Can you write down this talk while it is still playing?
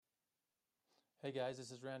Hey guys, this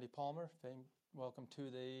is Randy Palmer. Welcome to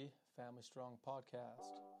the Family Strong podcast.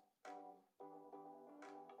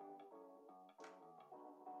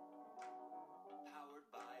 Powered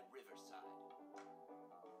by Riverside.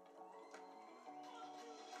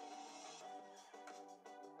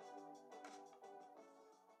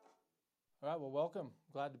 All right, well, welcome.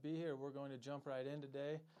 Glad to be here. We're going to jump right in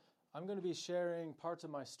today. I'm going to be sharing parts of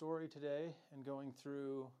my story today and going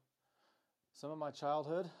through some of my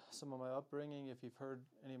childhood, some of my upbringing. If you've heard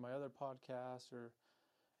any of my other podcasts, or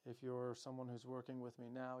if you're someone who's working with me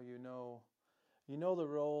now, you know the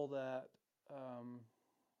role that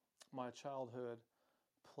my childhood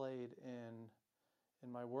played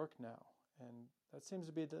in my work now. And that seems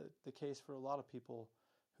to be the case for a lot of people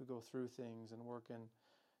who go through things and work in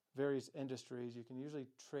various industries. You can usually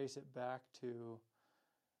trace it back to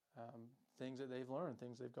things that they've learned,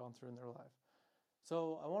 things they've gone through in their life.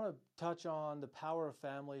 So I want to touch on the power of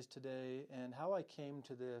families today and how I came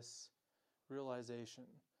to this realization,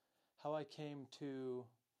 how I came to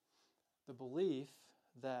the belief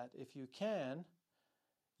that if you can,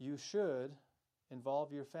 you should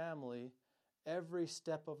involve your family every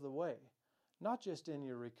step of the way, not just in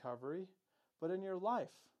your recovery, but in your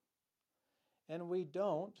life. And we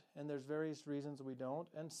don't, and there's various reasons we don't,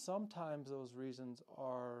 and sometimes those reasons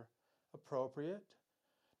are appropriate,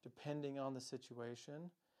 depending on the situation.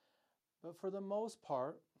 But for the most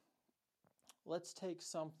part, let's take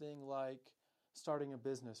something like starting a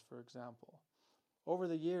business, for example. Over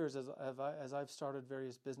the years, as I've started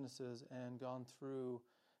various businesses and gone through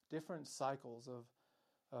different cycles of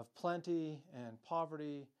plenty and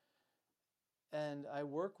poverty, and I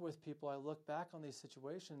work with people, I look back on these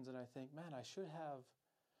situations and I think, man, I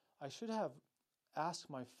should have asked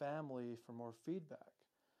my family for more feedback.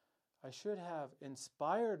 I should have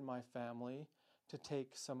inspired my family to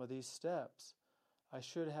take some of these steps. I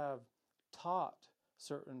should have taught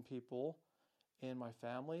certain people in my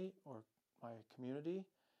family or my community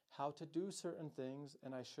how to do certain things,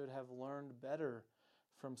 and I should have learned better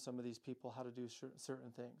from some of these people how to do certain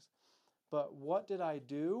things. But what did I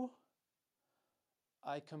do?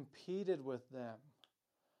 I competed with them.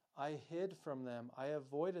 I hid from them. I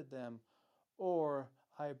avoided them. Or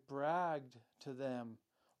I bragged to them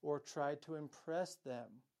or tried to impress them.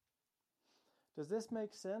 Does this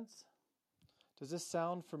make sense? Does this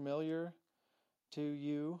sound familiar to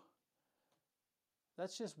you?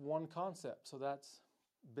 That's just one concept. So that's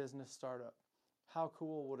business startup. How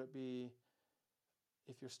cool would it be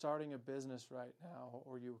if you're starting a business right now,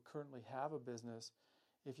 or you currently have a business,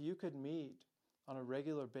 if you could meet on a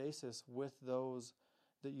regular basis with those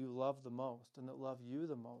that you love the most and that love you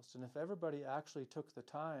the most. And if everybody actually took the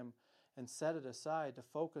time and set it aside to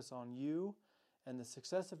focus on you and the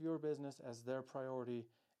success of your business as their priority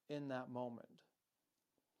in that moment.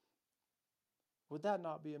 Would that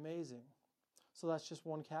not be amazing? So that's just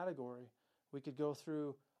one category. We could go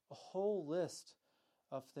through a whole list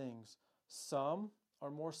of things. Some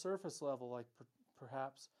are more surface level, like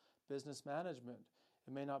perhaps business management.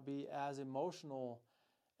 It may not be as emotional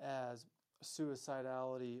as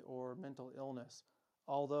suicidality or mental illness,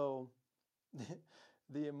 although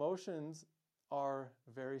the emotions are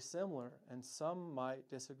very similar, and some might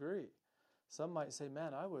disagree. Some might say,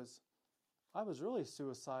 man, I was really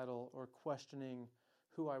suicidal or questioning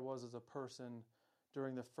who I was as a person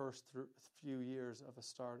during the first few years of a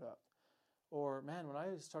startup. Or, man, when I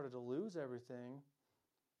started to lose everything,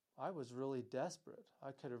 I was really desperate.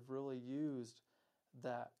 I could have really used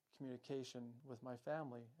that communication with my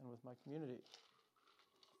family and with my community.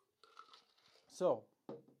 So,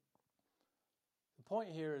 the point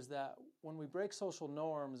here is that when we break social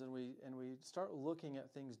norms and we start looking at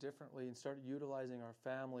things differently and start utilizing our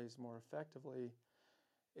families more effectively,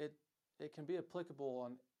 it can be applicable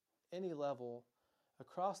on any level,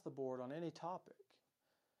 across the board, on any topic.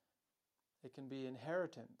 It can be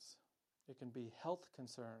inheritance. It can be health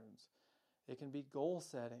concerns. It can be goal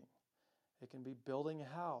setting. It can be building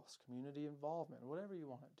a house, community involvement, whatever you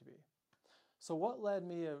want it to be. So what led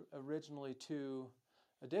me originally to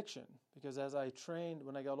addiction? Because as I trained,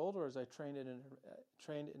 when I got older, as I trained as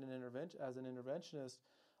an interventionist,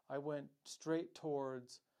 I went straight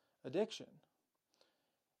towards addiction.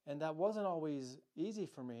 And that wasn't always easy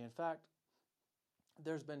for me. In fact,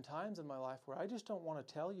 there's been times in my life where I just don't want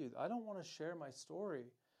to tell you. I don't want to share my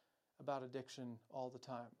story about addiction all the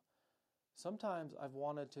time. Sometimes I've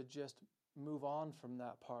wanted to just move on from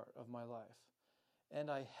that part of my life.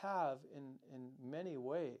 And I have in many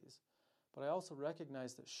ways. But I also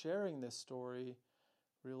recognize that sharing this story,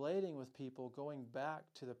 relating with people, going back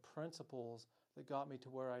to the principles that got me to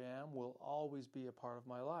where I am, will always be a part of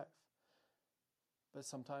my life. but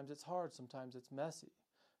sometimes it's hard, sometimes it's messy.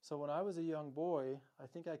 So when I was a young boy, I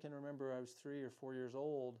think I can remember I was 3 or 4 years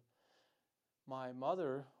old, my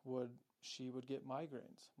mother would get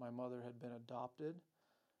migraines. My mother had been adopted.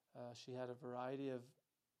 She had a variety of,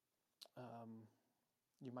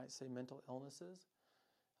 you might say, mental illnesses.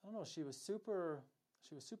 I don't know, she was super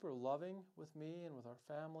loving with me and with our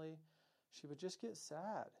family. She would just get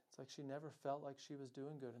sad. It's like she never felt like she was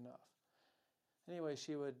doing good enough. Anyway,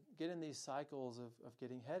 she would get in these cycles of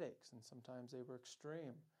getting headaches, and sometimes they were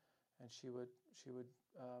extreme. And she would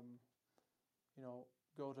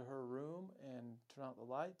go to her room and turn out the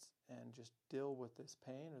lights and just deal with this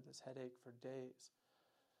pain or this headache for days.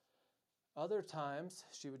 Other times,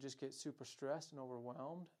 she would just get super stressed and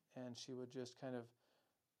overwhelmed, and she would just kind of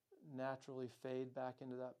naturally fade back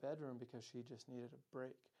into that bedroom because she just needed a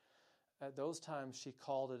break. At those times, she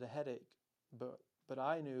called it a headache, but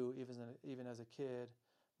I knew even as a kid,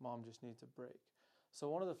 Mom just needs a break. So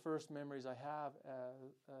one of the first memories I have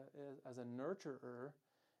as a nurturer,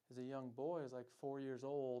 as a young boy, is like 4 years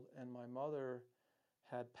old, and my mother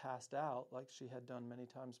had passed out like she had done many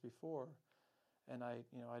times before. And I'd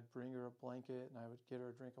bring her a blanket, and I would get her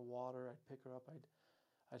a drink of water. I'd pick her up.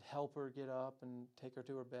 I'd help her get up and take her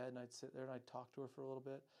to her bed, and I'd sit there and I'd talk to her for a little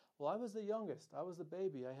bit. Well, I was the youngest. I was the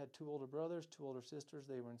baby. I had 2 older brothers, 2 older sisters.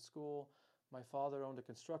 They were in school. My father owned a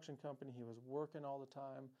construction company. He was working all the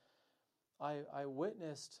time. I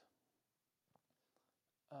witnessed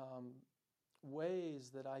ways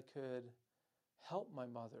that I could help my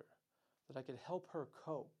mother, that I could help her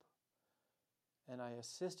cope, and I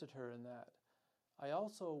assisted her in that. I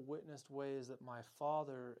also witnessed ways that my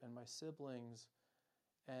father and my siblings,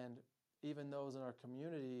 and even those in our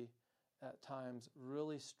community at times,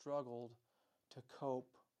 really struggled to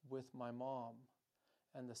cope with my mom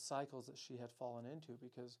and the cycles that she had fallen into,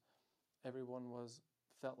 because everyone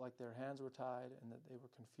felt like their hands were tied and that they were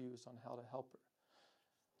confused on how to help her.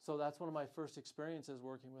 So that's one of my first experiences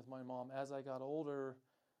working with my mom. As I got older,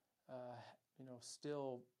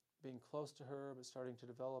 still being close to her, but starting to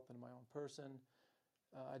develop in my own person,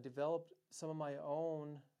 I developed some of my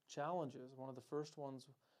own challenges. One of the first ones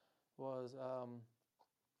was,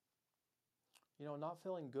 not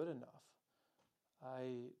feeling good enough.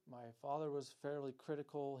 My father was fairly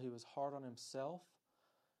critical. He was hard on himself.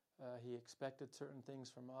 He expected certain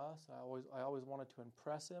things from us. I always wanted to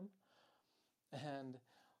impress him. And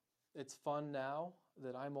it's fun now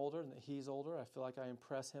that I'm older and that he's older. I feel like I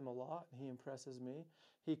impress him a lot, and he impresses me.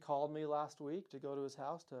 He called me last week to go to his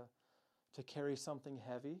house to carry something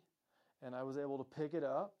heavy, and I was able to pick it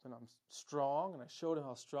up, and I'm strong, and I showed him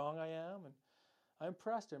how strong I am, and I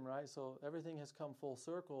impressed him, right? So everything has come full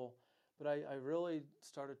circle, but I really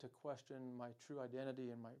started to question my true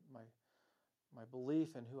identity and my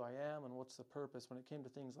belief in who I am and what's the purpose. When it came to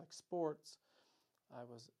things like sports, I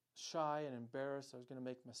was shy and embarrassed. I was going to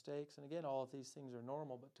make mistakes. And again, all of these things are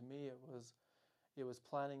normal, but to me it was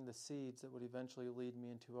planting the seeds that would eventually lead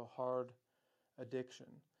me into a hard addiction.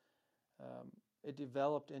 It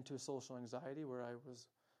developed into social anxiety where I was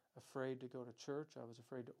afraid to go to church. I was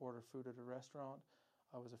afraid to order food at a restaurant.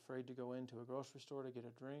 I was afraid to go into a grocery store to get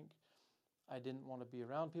a drink. I didn't want to be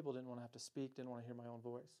around people, didn't want to have to speak, didn't want to hear my own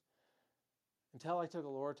voice. Until I took a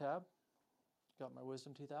Loratab, got my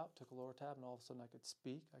wisdom teeth out, took a Loratab, and all of a sudden I could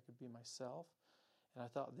speak, I could be myself, and I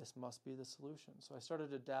thought this must be the solution. So I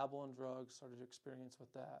started to dabble in drugs, started to experience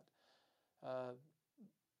with that.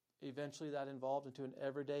 Eventually that evolved into an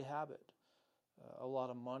everyday habit. A lot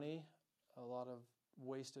of money, a lot of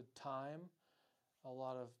wasted time, a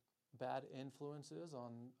lot of bad influences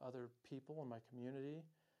on other people in my community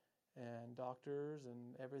and doctors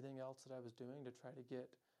and everything else that I was doing to try to get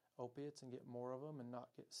opiates and get more of them and not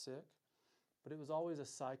get sick. But it was always a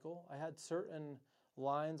cycle. I had certain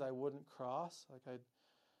lines I wouldn't cross. Like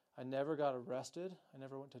I never got arrested. I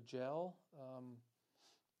never went to jail.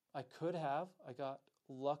 I could have. I got,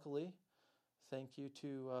 luckily, thank you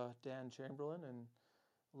to Dan Chamberlain, and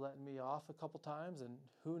letting me off a couple times, and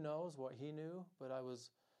who knows what he knew, but I was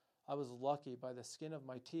lucky. By the skin of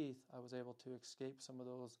my teeth, I was able to escape some of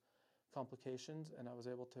those complications, and I was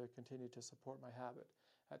able to continue to support my habit.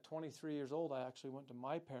 At 23 years old, I actually went to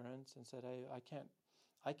my parents and said, "Hey,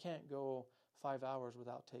 I can't go 5 hours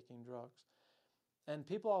without taking drugs." And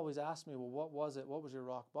people always ask me, "Well, what was it? What was your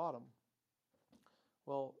rock bottom?"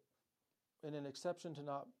 Well, in an exception to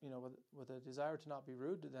not, with a desire to not be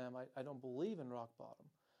rude to them, I don't believe in rock bottom.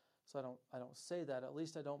 So I don't say that. At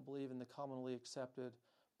least I don't believe in the commonly accepted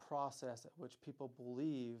process at which people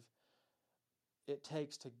believe it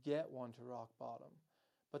takes to get one to rock bottom.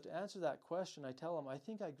 But to answer that question, I tell them, I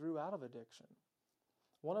think I grew out of addiction.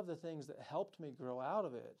 One of the things that helped me grow out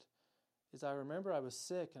of it is I remember I was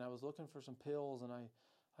sick and I was looking for some pills, and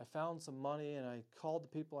I found some money, and I called the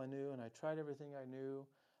people I knew, and I tried everything I knew.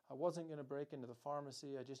 I wasn't going to break into the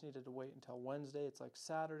pharmacy. I just needed to wait until Wednesday. It's like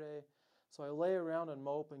Saturday. So I lay around and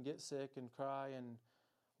mope and get sick and cry and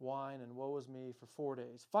whine and woe is me for 4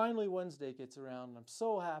 days. Finally, Wednesday gets around, and I'm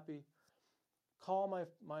so happy. Call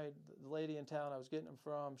the lady in town I was getting them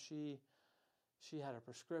from. She had a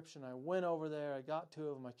prescription. I went over there. I got 2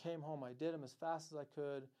 of them. I came home. I did them as fast as I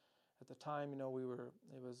could. At the time, it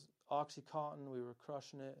was OxyContin. We were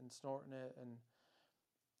crushing it and snorting it, and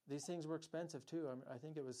these things were expensive too. I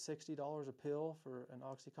think it was $60 a pill for an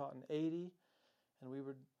OxyContin 80, and we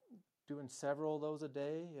were doing several of those a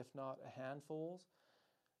day, if not handfuls.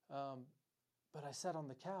 But I sat on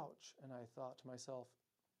the couch and I thought to myself,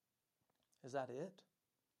 is that it?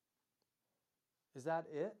 Is that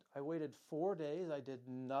it? I waited 4 days. I did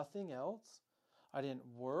nothing else. I didn't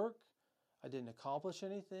work. I didn't accomplish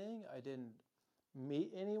anything. I didn't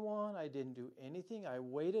meet anyone. I didn't do anything. I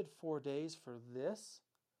waited 4 days for this,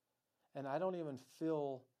 and I don't even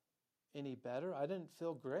feel any better. I didn't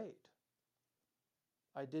feel great.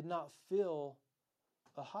 I did not feel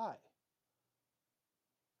a high.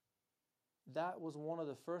 That was one of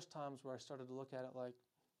the first times where I started to look at it like,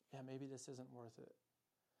 yeah, maybe this isn't worth it.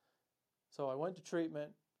 So I went to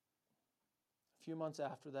treatment. A few months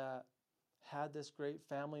after that, had this great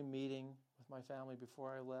family meeting with my family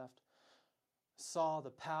before I left. Saw the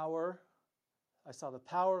power. I saw the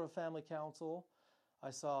power of family council. I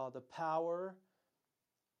saw the power,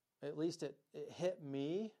 at least it hit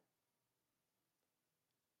me.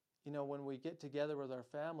 When we get together with our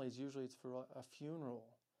families, usually it's for a funeral,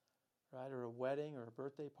 right? Or a wedding or a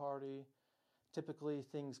birthday party. Typically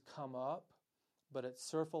things come up, but it's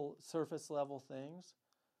surface level things.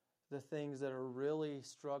 The things that are really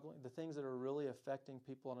struggling, the things that are really affecting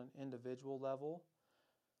people on an individual level,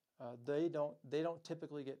 they don't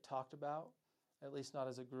typically get talked about, at least not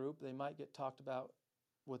as a group. They might get talked about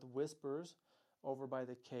with whispers over by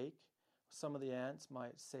the cake. Some of the aunts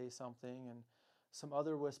might say something, and some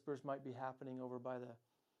other whispers might be happening over by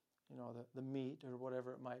the meat or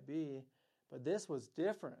whatever it might be. But this was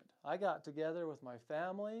different. I got together with my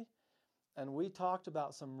family, and we talked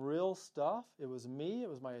about some real stuff. It was me. It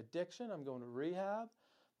was my addiction. I'm going to rehab.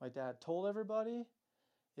 My dad told everybody.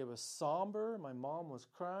 It was somber. My mom was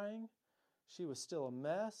crying. She was still a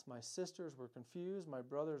mess. My sisters were confused. My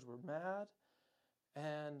brothers were mad.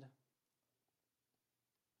 And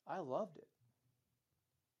I loved it.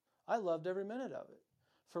 I loved every minute of it.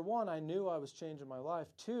 For one, I knew I was changing my life.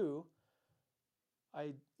 2,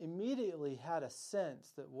 I immediately had a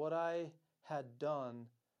sense that what I had done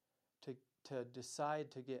to decide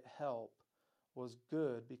to get help was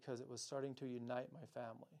good because it was starting to unite my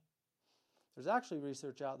family. There's actually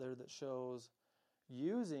research out there that shows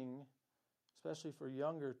using, especially for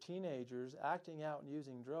younger teenagers, acting out and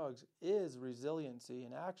using drugs is resiliency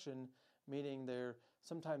in action, meaning they're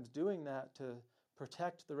sometimes doing that to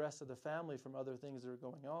protect the rest of the family from other things that are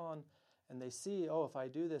going on. And they see, if I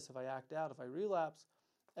do this, if I act out, if I relapse,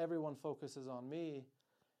 everyone focuses on me,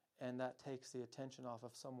 and that takes the attention off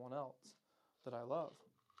of someone else that I love.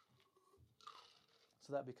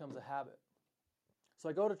 So that becomes a habit. So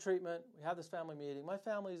I go to treatment. We have this family meeting. My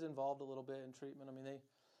family's involved a little bit in treatment. I mean,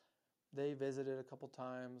 they visited a couple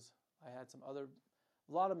times. I had a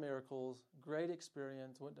lot of miracles, great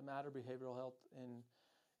experience. Went to Matter Behavioral Health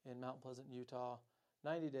in Mount Pleasant, Utah.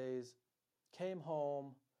 90 days. Came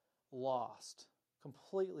home, lost,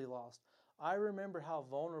 completely lost. I remember how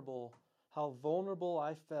vulnerable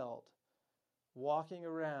I felt walking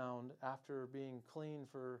around after being clean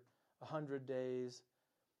for 100 days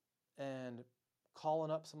and calling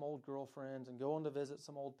up some old girlfriends and going to visit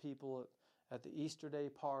some old people at the Easter Day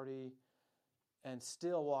party, and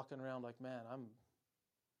still walking around like, man,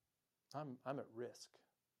 I'm at risk.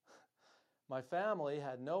 My family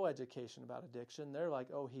had no education about addiction. They're like,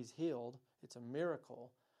 oh, he's healed. It's a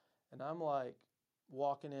miracle. And I'm like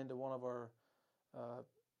walking into one of our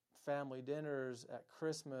family dinners at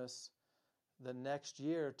Christmas the next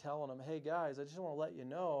year telling them, hey guys, I just want to let you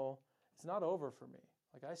know it's not over for me.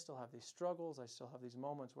 Like, I still have these struggles. I still have these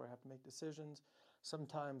moments where I have to make decisions.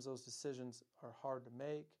 Sometimes those decisions are hard to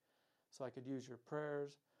make, so I could use your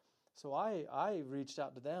prayers. So I reached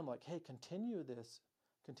out to them like, hey, continue this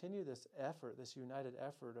effort, this united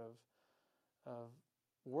effort of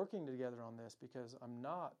working together on this, because I'm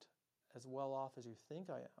not as well off as you think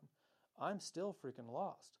I am. I'm still freaking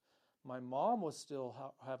lost. My mom was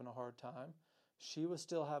still having a hard time. She was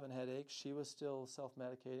still having headaches. She was still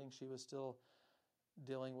self-medicating. She was still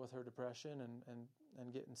dealing with her depression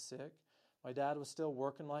and getting sick. My dad was still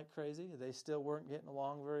working like crazy. They still weren't getting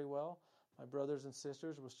along very well. My brothers and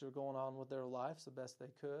sisters were still going on with their lives the best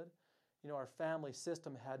they could. Our family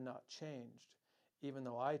system had not changed, even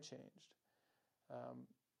though I changed.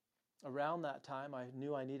 Around that time, I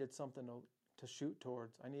knew I needed something to shoot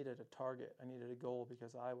towards. I needed a target. I needed a goal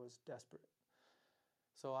because I was desperate.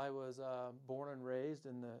 So I was born and raised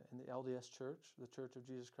in the LDS Church, the Church of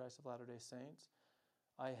Jesus Christ of Latter-day Saints.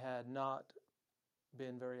 I had not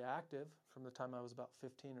been very active from the time I was about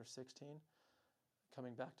 15 or 16,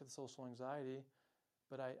 coming back to the social anxiety,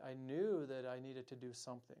 but I knew that I needed to do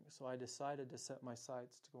something. So I decided to set my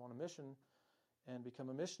sights to go on a mission and become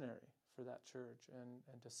a missionary for that church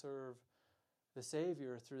and to serve the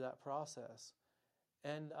Savior through that process.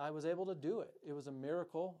 And I was able to do it. It was a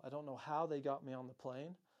miracle. I don't know how they got me on the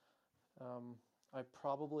plane. I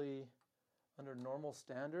probably, under normal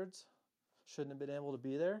standards, shouldn't have been able to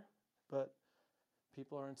be there, but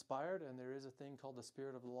people are inspired, and there is a thing called the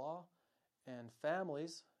Spirit of the Law, and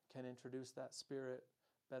families can introduce that spirit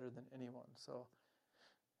better than anyone. So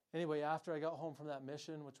anyway, after I got home from that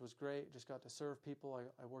mission, which was great, just got to serve people,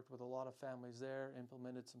 I worked with a lot of families there,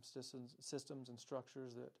 implemented some systems and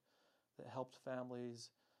structures that helped families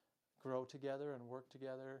grow together and work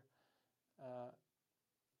together.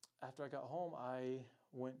 After I got home, I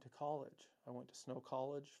went to college. I went to Snow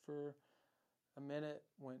College for a minute,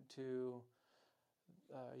 went to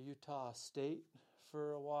Utah State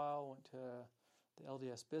for a while, went to the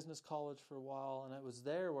LDS Business College for a while, and it was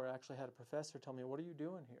there where I actually had a professor tell me, "What are you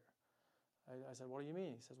doing here?" I said, "What do you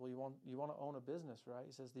mean?" He says, "Well, you want to own a business, right?"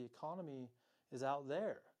 He says, "The economy is out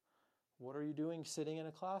there. What are you doing sitting in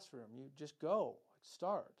a classroom? You just go,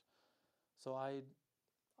 start." So I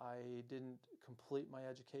didn't complete my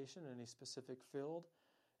education in any specific field,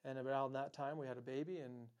 and around that time we had a baby,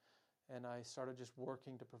 and I started just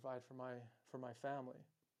working to provide for my family.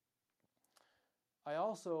 I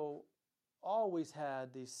also always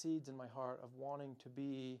had these seeds in my heart of wanting to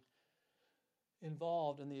be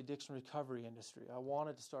involved in the addiction recovery industry. I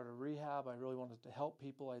wanted to start a rehab. I really wanted to help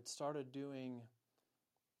people. I'd started doing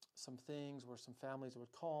some things where some families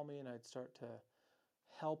would call me and I'd start to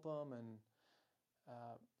help them, and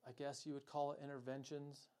I guess you would call it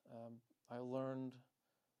interventions. I learned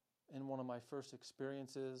in one of my first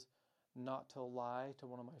experiences not to lie to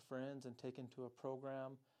one of my friends and take him to a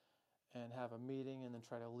program and have a meeting and then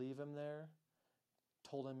try to leave him there.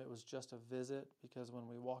 Told him it was just a visit, because when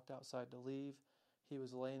we walked outside to leave, he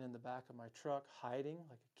was laying in the back of my truck hiding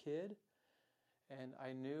like a kid. And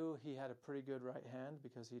I knew he had a pretty good right hand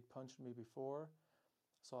because he'd punched me before.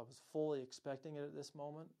 So I was fully expecting it at this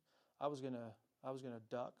moment. I was gonna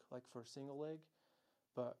duck like for a single leg,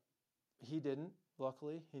 but he didn't.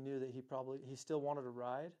 Luckily, he knew that he still wanted to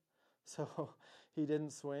ride, so he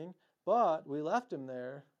didn't swing. But we left him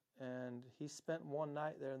there, and he spent one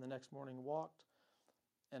night there, and the next morning walked.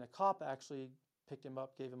 And a cop actually picked him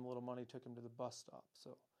up, gave him a little money, took him to the bus stop.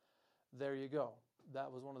 So there you go.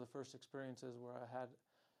 That was one of the first experiences where I had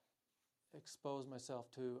exposed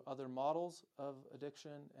myself to other models of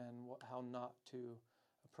addiction and how not to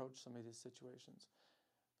approach some of these situations.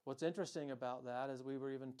 What's interesting about that is we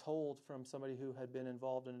were even told from somebody who had been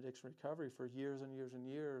involved in addiction recovery for years and years and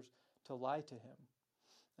years to lie to him.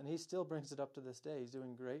 And he still brings it up to this day. He's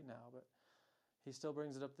doing great now, but he still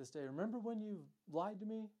brings it up this day. "Remember when you lied to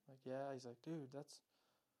me?" Like, "Yeah." He's like, "Dude, that's..."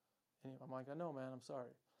 Anyway, I'm like, "I know, man. I'm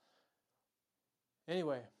sorry."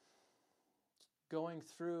 Anyway, going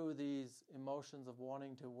through these emotions of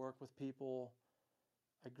wanting to work with people,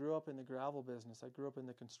 I grew up in the gravel business. I grew up in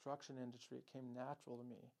the construction industry. It came natural to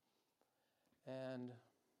me. And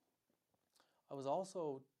I was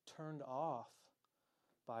also turned off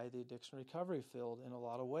by the addiction recovery field in a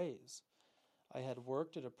lot of ways. I had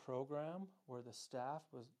worked at a program where the staff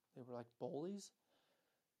they were like bullies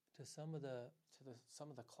to some of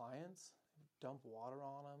the clients. They would dump water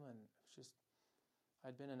on them, and it was just,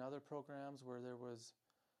 I'd been in other programs where there was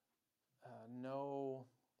no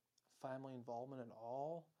family involvement at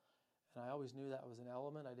all, and I always knew that was an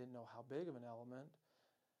element. I didn't know how big of an element,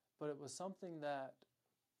 but it was something that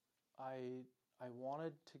I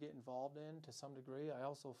wanted to get involved in to some degree. I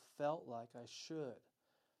also felt like I should.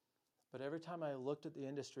 But every time I looked at the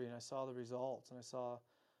industry and I saw the results, and I saw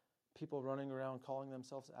people running around calling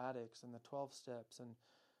themselves addicts, and the 12 steps and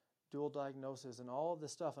dual diagnosis and all of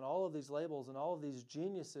this stuff and all of these labels and all of these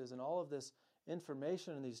geniuses and all of this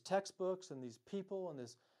information and these textbooks and these people and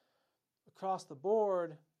this across the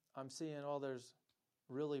board, I'm seeing, there's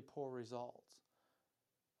really poor results.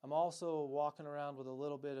 I'm also walking around with a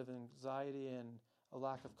little bit of anxiety and a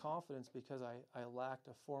lack of confidence because I lacked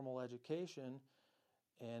a formal education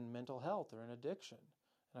in mental health or in addiction.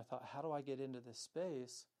 And I thought, how do I get into this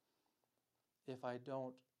space if I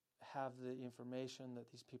don't have the information that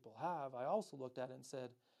these people have, I also looked at it and said,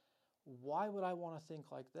 why would I want to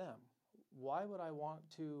think like them? Why would I want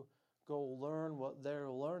to go learn what they're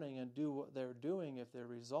learning and do what they're doing if their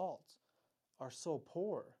results are so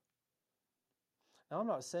poor? Now, I'm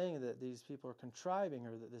not saying that these people are contriving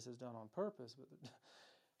or that this is done on purpose, but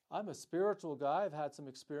I'm a spiritual guy. I've had some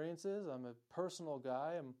experiences. I'm a personal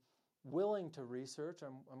guy. I'm willing to research.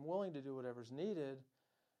 I'm willing to do whatever's needed.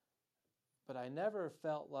 But I never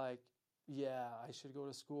felt like, yeah, I should go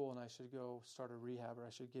to school and I should go start a rehab, or I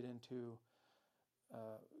should get into,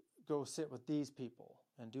 go sit with these people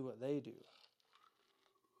and do what they do.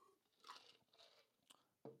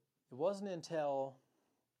 It wasn't until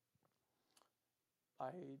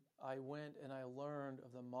I went and I learned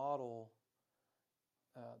of the model,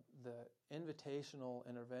 the invitational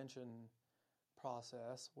intervention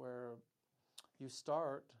process, where you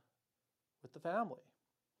start with the family.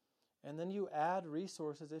 And then you add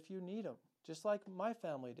resources if you need them, just like my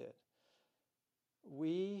family did.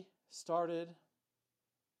 We started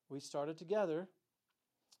together.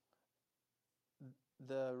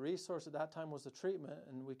 The resource at that time was the treatment,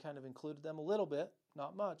 and we kind of included them a little bit,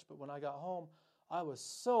 not much, but when I got home, I was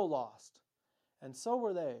so lost, and so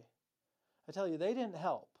were they. I tell you, they didn't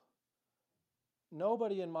help.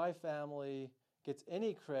 Nobody in my family gets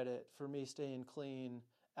any credit for me staying clean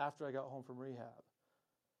after I got home from rehab.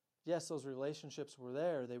 Yes, those relationships were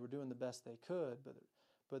there. They were doing the best they could,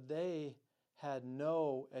 but they had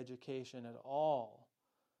no education at all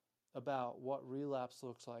about what relapse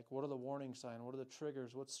looks like. What are the warning signs? What are the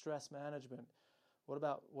triggers? What's stress management? What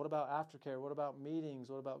about aftercare? What about meetings?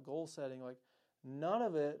 What about goal setting? Like, none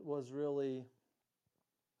of it was really,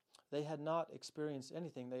 they had not experienced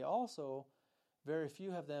anything. They also, very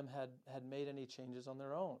few of them had made any changes on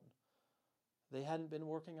their own. They hadn't been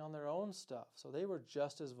working on their own stuff. So they were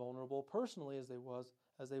just as vulnerable personally as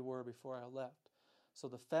they were before I left. So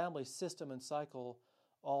the family system and cycle,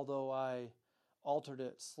 although I altered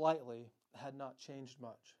it slightly, had not changed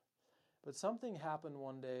much. But something happened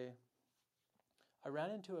one day. I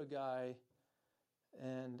ran into a guy,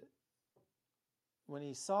 and when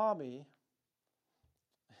he saw me,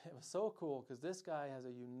 it was so cool because this guy has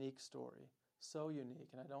a unique story, so unique,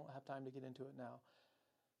 and I don't have time to get into it now.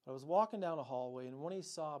 But I was walking down a hallway, and when he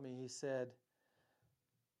saw me,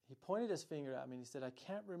 he pointed his finger at me, and he said, "I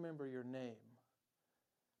can't remember your name,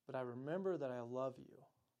 but I remember that I love you."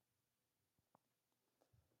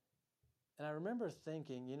 And I remember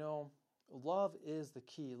thinking, love is the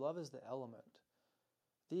key. Love is the element.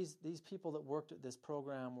 These people that worked at this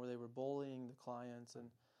program where they were bullying the clients, and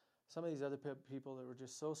some of these other people that were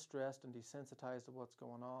just so stressed and desensitized to what's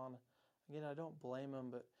going on. Again, I don't blame them,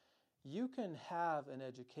 but you can have an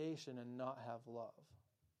education and not have love.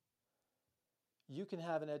 You can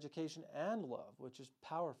have an education and love, which is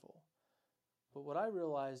powerful. But what I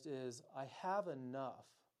realized is I have enough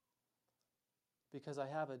because I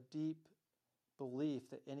have a deep belief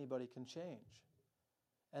that anybody can change.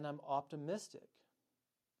 And I'm optimistic.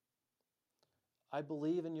 I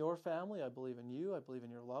believe in your family. I believe in you. I believe in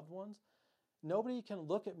your loved ones. Nobody can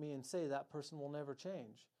look at me and say that person will never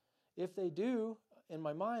change. If they do, in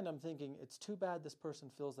my mind, I'm thinking, it's too bad this person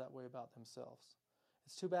feels that way about themselves.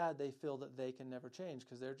 It's too bad they feel that they can never change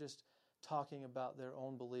because they're just talking about their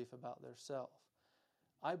own belief about their self.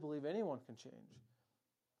 I believe anyone can change.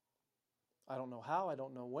 I don't know how, I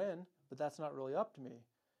don't know when, but that's not really up to me.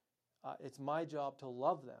 It's my job to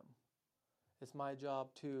love them. It's my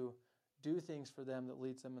job to do things for them that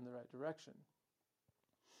leads them in the right direction.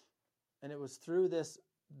 And it was through this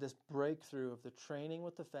breakthrough of the training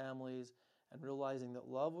with the families and realizing that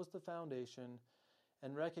love was the foundation,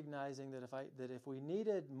 and recognizing that if we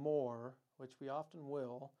needed more, which we often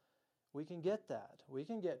will, we can get that. We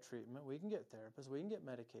can get treatment, we can get therapists, we can get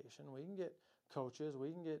medication, we can get coaches,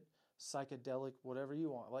 we can get psychedelic, whatever you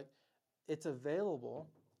want. Like, it's available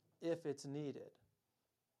if it's needed.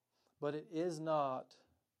 But it is not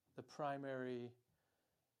the primary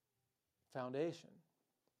foundation.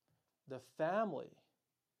 The family,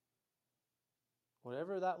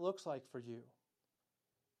 whatever that looks like for you,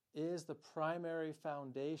 is the primary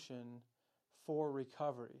foundation for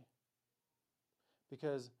recovery.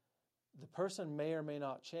 Because the person may or may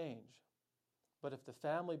not change, but if the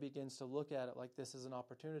family begins to look at it like this is an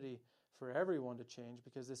opportunity for everyone to change,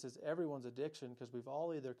 because this is everyone's addiction, because we've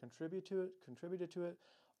all either contributed to it,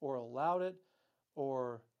 or allowed it,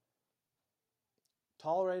 or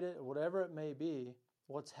tolerate it, whatever it may be,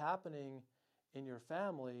 what's happening in your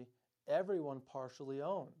family, everyone partially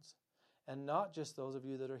owns. And not just those of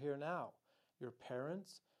you that are here now. Your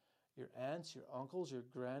parents, your aunts, your uncles, your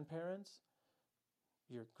grandparents,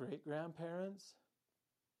 your great-grandparents,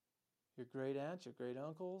 your great aunts, your great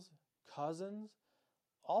uncles, cousins,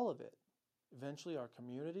 all of it. Eventually our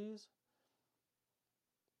communities.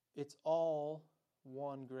 It's all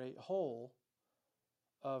one great whole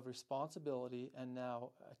of responsibility and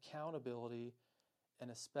now accountability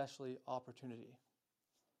and especially opportunity.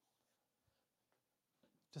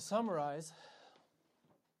 To summarize,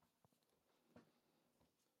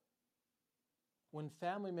 when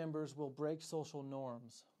family members will break social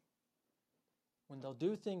norms, when they'll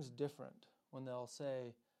do things different, when they'll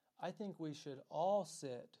say, I think we should all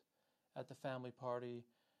sit at the family party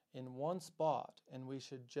in one spot and we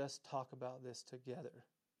should just talk about this together.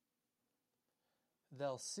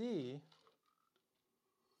 They'll see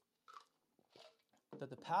that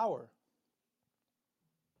the power,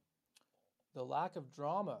 the lack of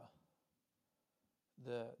drama,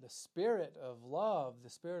 the spirit of love, the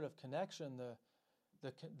spirit of connection,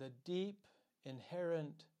 the deep,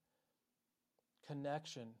 inherent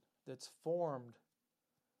connection that's formed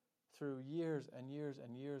through years and years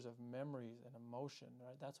and years of memories and emotion,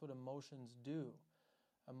 right? That's what emotions do.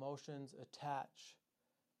 Emotions attach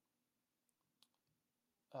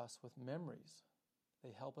us with memories. They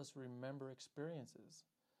help us remember experiences.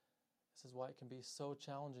 This is why it can be so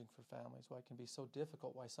challenging for families, why it can be so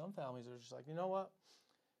difficult, why some families are just like, you know what?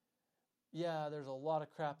 Yeah, there's a lot of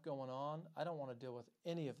crap going on. I don't want to deal with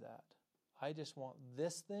any of that. I just want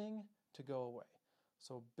this thing to go away.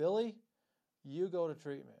 So, Billy, you go to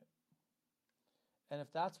treatment. And if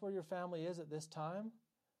that's where your family is at this time,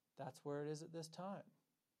 that's where it is at this time.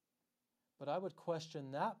 But I would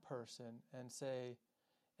question that person and say,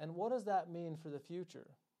 and what does that mean for the future?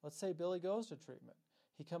 Let's say Billy goes to treatment.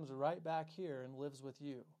 He comes right back here and lives with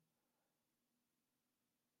you.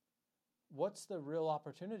 What's the real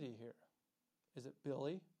opportunity here? Is it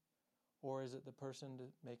Billy, or is it the person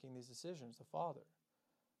making these decisions, the father?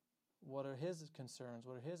 What are his concerns?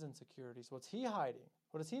 What are his insecurities? What's he hiding?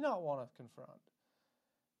 What does he not want to confront?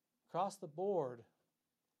 Across the board,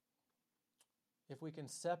 if we can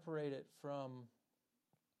separate it from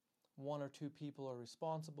one or two people are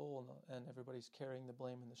responsible and everybody's carrying the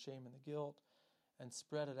blame and the shame and the guilt, and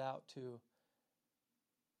spread it out to,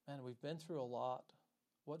 man, we've been through a lot.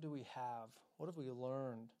 What do we have? What have we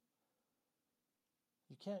learned?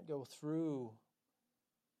 You can't go through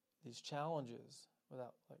these challenges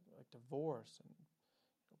without like divorce and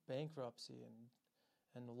bankruptcy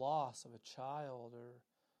and the loss of a child or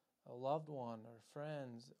a loved one or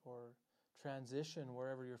friends or transition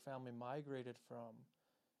wherever your family migrated from,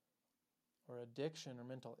 or addiction or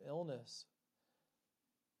mental illness.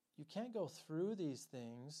 You can't go through these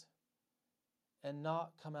things and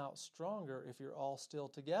not come out stronger if you're all still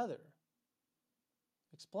together.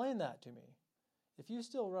 Explain that to me. If you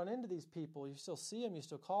still run into these people, you still see them, you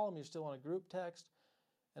still call them, you're still on a group text,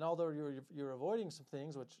 and although you're avoiding some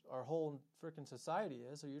things, which our whole freaking society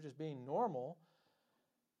is, or you're just being normal,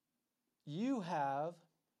 you have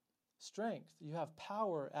strength. You have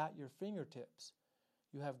power at your fingertips.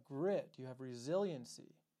 You have grit. You have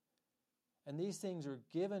resiliency. And these things are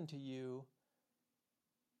given to you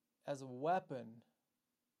as a weapon.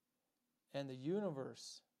 And the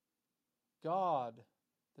universe, God,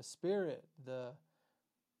 the Spirit, the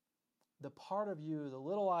part of you, the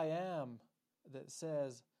little I am that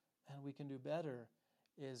says, and we can do better,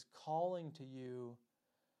 is calling to you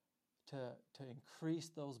to increase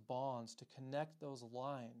those bonds, to connect those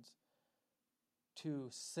lines, to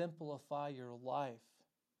simplify your life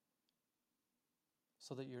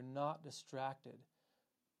so that you're not distracted,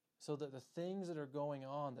 so that the things that are going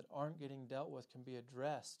on that aren't getting dealt with can be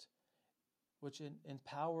addressed, which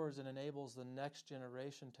empowers and enables the next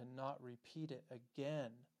generation to not repeat it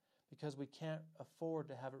again, because we can't afford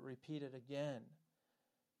to have it repeated again.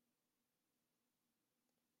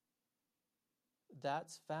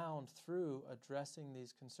 That's found through addressing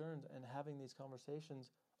these concerns and having these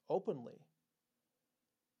conversations openly.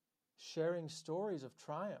 Sharing stories of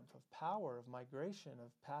triumph, of power, of migration,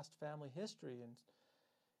 of past family history,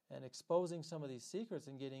 and exposing some of these secrets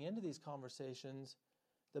and getting into these conversations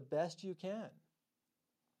the best you can.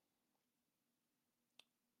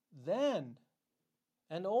 Then,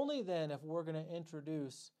 and only then, if we're going to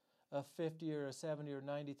introduce a $50,000 or a $70,000 or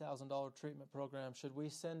 $90,000 treatment program, should we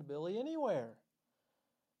send Billy anywhere.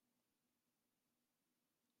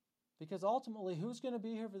 Because ultimately, who's going to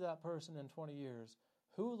be here for that person in 20 years?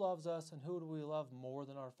 Who loves us and who do we love more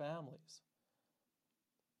than our families?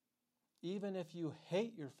 Even if you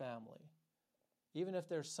hate your family, even if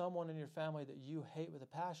there's someone in your family that you hate with a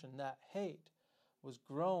passion, that hate was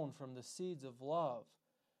grown from the seeds of love,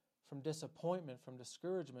 from disappointment, from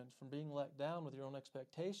discouragement, from being let down with your own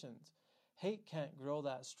expectations. Hate can't grow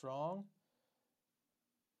that strong.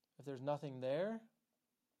 if there's nothing there,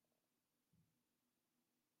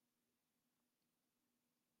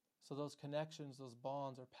 so those connections, those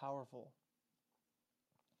bonds are powerful.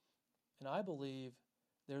 And I believe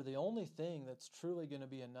they're the only thing that's truly going to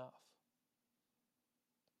be enough.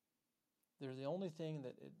 They're the only thing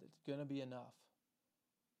that's going to be enough.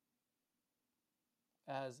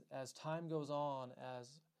 As time goes on, as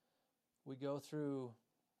we go through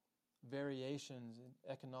variations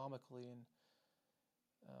economically and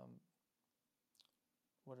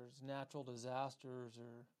whether it's natural disasters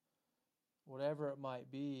or whatever it might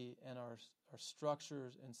be, and our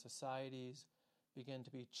structures and societies begin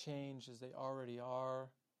to be changed as they already are,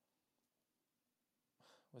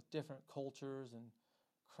 with different cultures and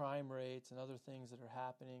crime rates and other things that are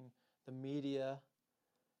happening, the media,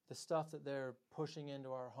 the stuff that they're pushing into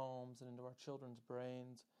our homes and into our children's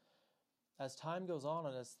brains. As time goes on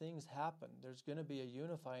and as things happen, there's going to be a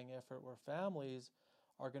unifying effort where families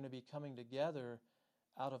are going to be coming together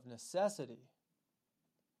out of necessity.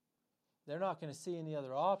 They're not going to see any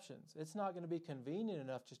other options. It's not going to be convenient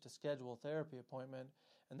enough just to schedule a therapy appointment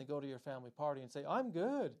and then go to your family party and say, I'm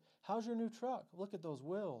good. How's your new truck? Look at those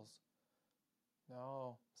wheels.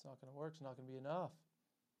 No, it's not going to work. It's not going to be enough.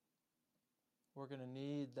 We're going to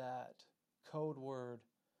need that code word.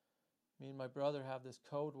 Me and my brother have this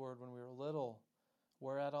code word when we were little.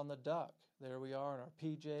 We're at on the duck. There we are in our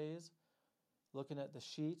PJs, looking at the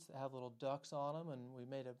sheets that have little ducks on them, and we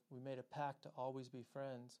made a pact to always be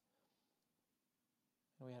friends.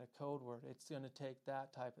 And we had a code word. It's going to take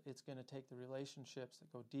it's going to take the relationships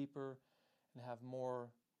that go deeper and have more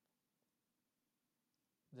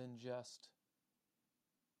than just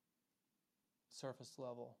surface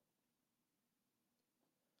level.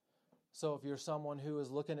 So if you're someone who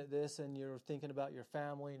is looking at this and you're thinking about your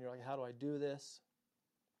family and you're like, how do I do this?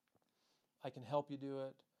 I can help you do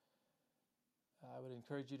it. I would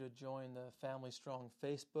encourage you to join the Family Strong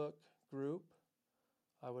Facebook group.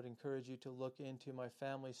 I would encourage you to look into my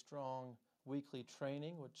Family Strong weekly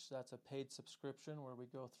training, which that's a paid subscription where we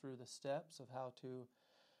go through the steps of how to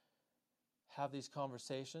have these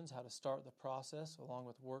conversations, how to start the process, along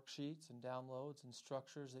with worksheets and downloads and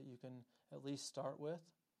structures that you can at least start with.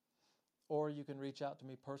 Or you can reach out to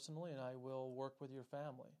me personally and I will work with your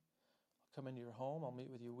family. I'll come into your home. I'll meet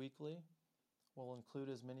with you weekly. We'll include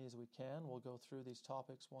as many as we can. We'll go through these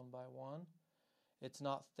topics one by one. It's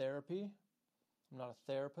not therapy. I'm not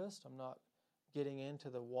a therapist. I'm not getting into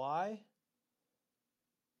the why.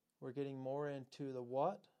 We're getting more into the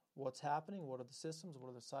what, what's happening, what are the systems, what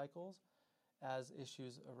are the cycles. As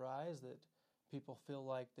issues arise that people feel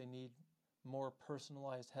like they need more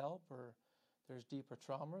personalized help or there's deeper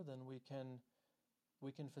trauma, then we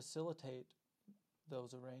can facilitate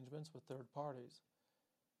those arrangements with third parties.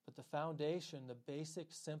 But the foundation, the basic,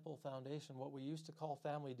 simple foundation, what we used to call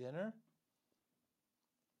family dinner,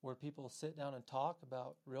 where people sit down and talk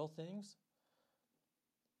about real things,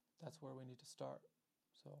 that's where we need to start.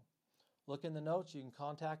 So look in the notes. You can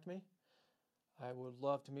contact me. I would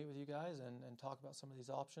love to meet with you guys and talk about some of these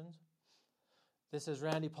options. This is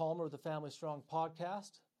Randy Palmer of the Family Strong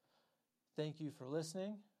Podcast. Thank you for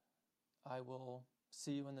listening. I will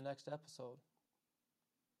see you in the next episode.